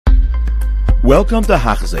Welcome to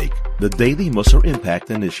Hachzik, the Daily Musar Impact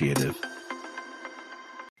Initiative.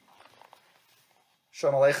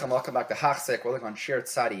 Shalom Aleichem, welcome back to Hachzik. We're looking on Shir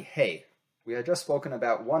Tzadi Hey. We had just spoken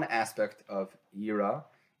about one aspect of Yiras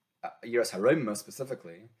Haroim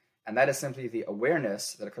specifically, and that is simply the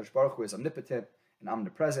awareness that HaKadosh Baruch Hu is omnipotent and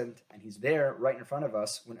omnipresent, and He's there right in front of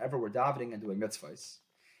us whenever we're davening and doing mitzvahs.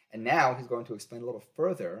 And now He's going to explain a little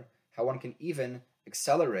further how one can even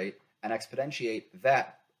accelerate and exponentiate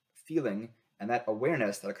that feeling and that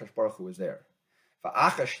awareness that HaKadosh Baruch Hu is there.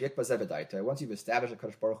 Once you've established that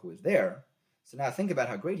HaKadosh Baruch Hu is there, so now think about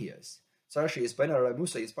how great He is. Think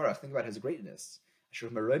about His greatness. He's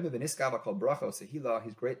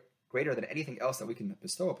greater than anything else that we can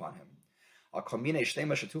bestow upon Him.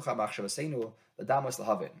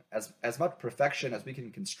 As much perfection as we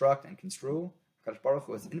can construct and construe, HaKadosh Baruch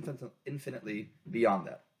Hu is infinitely beyond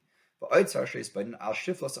that.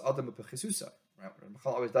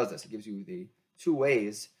 Michal always does this. It gives you the two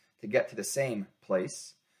ways to get to the same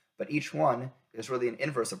place, but each one is really an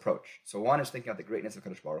inverse approach. So one is thinking of the greatness of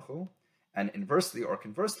Kadosh Baruch Hu, and inversely or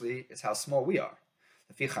conversely is how small we are.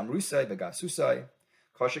 First,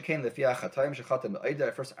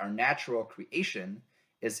 our natural creation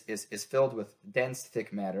is filled with dense,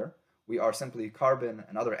 thick matter. We are simply carbon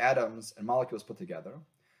and other atoms and molecules put together.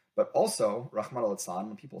 But also, Rahman al-Litzlan,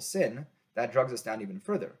 when people sin, that drags us down even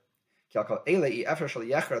further. How can you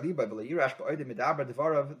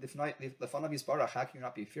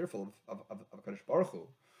not be fearful of Kadosh Baruch Hu,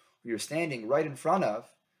 who you're standing right in front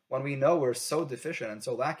of when we know we're so deficient and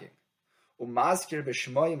so lacking? You're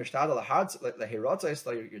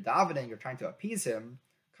davening, you're trying to appease Him.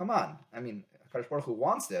 Come on. I mean, Kadosh Baruch Hu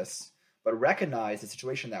wants this, but recognize the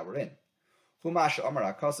situation that we're in. You have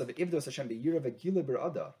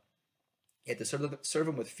to serve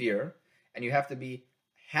Him with fear, and you have to be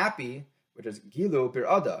happy, which is gilu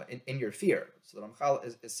birada, in your fear. So the Ramchal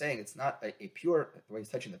is saying it's not a pure, the way he's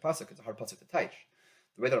touching the pasuk, it's a hard pasuk to touch.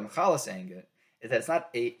 The way the Ramchal is saying it is that it's not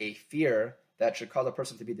a fear that should cause a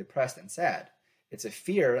person to be depressed and sad. It's a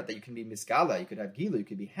fear that you can be misgala, you could have gilu, you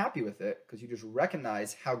could be happy with it, because you just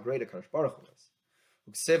recognize how great a Kadosh Baruch Hu is.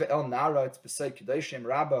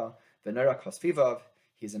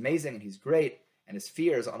 He's amazing and He's great, and His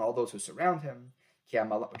fear is on all those who surround Him,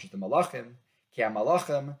 which is the malachim. Because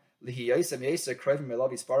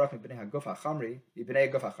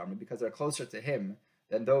they're closer to Him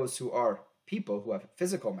than those who are people who have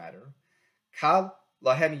physical matter.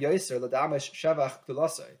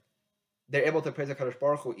 They're able to praise the Kadosh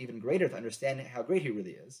Baruch Hu even greater to understand how great He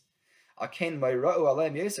really is. So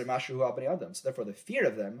therefore the fear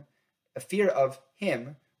of them, a fear of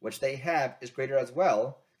Him, which they have, is greater as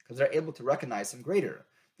well, because they're able to recognize Him greater.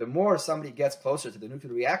 The more somebody gets closer to the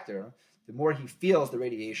nuclear reactor, the more he feels the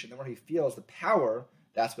radiation, the more he feels the power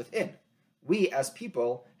that's within. We, as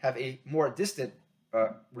people, have a more distant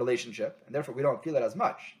relationship, and therefore we don't feel it as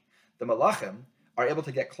much. The malachim are able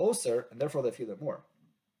to get closer, and therefore they feel it more.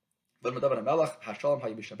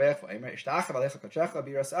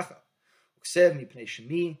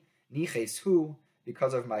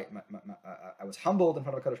 Because of my I was humbled in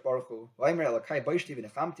front of Kadosh Baruch Hu.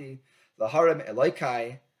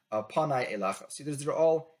 See, these are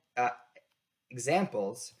all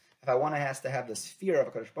examples of how one has to have this fear of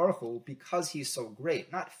HaKadosh Baruch Hu because He's so great.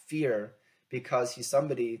 Not fear because He's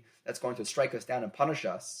somebody that's going to strike us down and punish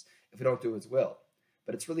us if we don't do His will.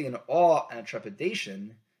 But it's really an awe and a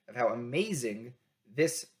trepidation of how amazing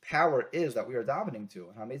this power is that we are davening to,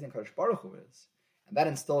 and how amazing HaKadosh Baruch Hu is. And that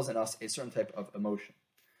instills in us a certain type of emotion.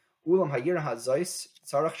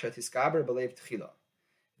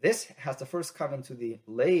 This has to first come into the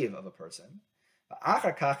lave of a person. Then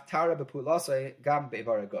it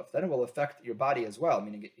will affect your body as well,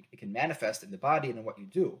 meaning it can manifest in the body and in what you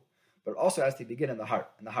do, but it also has to begin in the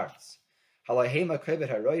hearts.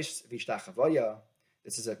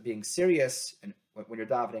 This is being serious and when you're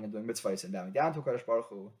davening and doing mitzvahs and bowing down to Kadosh Baruch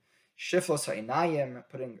Hu. Shiflos ha'inayim,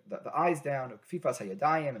 putting the eyes down, kfifas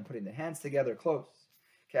ha'yadayim, and putting the hands together close.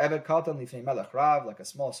 Ke'eved katan lifnei melech rav, like a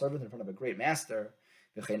small servant in front of a great master.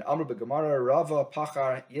 He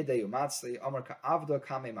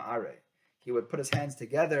would put his hands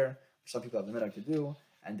together, which some people have the minhag to do,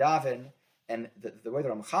 and daven. And the way the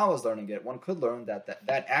Ramchal is learning it, one could learn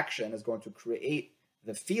that action is going to create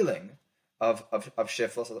the feeling of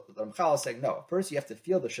shiflos. So the Ramchal is saying, no, first you have to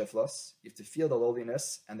feel the shiflos, you have to feel the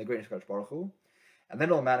lowliness and the greatness of Kadosh Baruch Hu, and then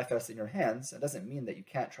it will manifest in your hands. It doesn't mean that you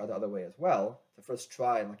can't try the other way as well. To first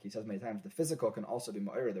try, and like he says many times, the physical can also be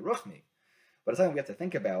ma'ir the ruchni. But it's something we have to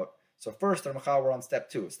think about. So first, Ramchal, we're on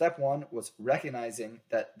step 2. Step 1 was recognizing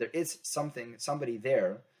that there is somebody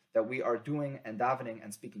there that we are doing and davening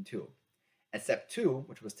and speaking to. And step 2,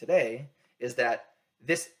 which was today, is that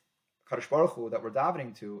this Kadosh Baruch Hu that we're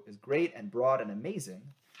davening to is great and broad and amazing.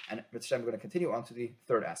 And we're going to continue on to the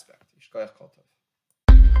third aspect.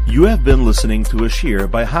 You have been listening to a shir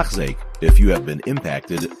by Hachzeik. If you have been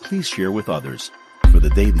impacted, please share with others. For the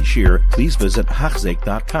daily shir, please visit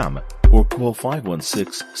Hachzeik.com or call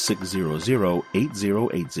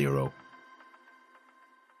 516-600-8080.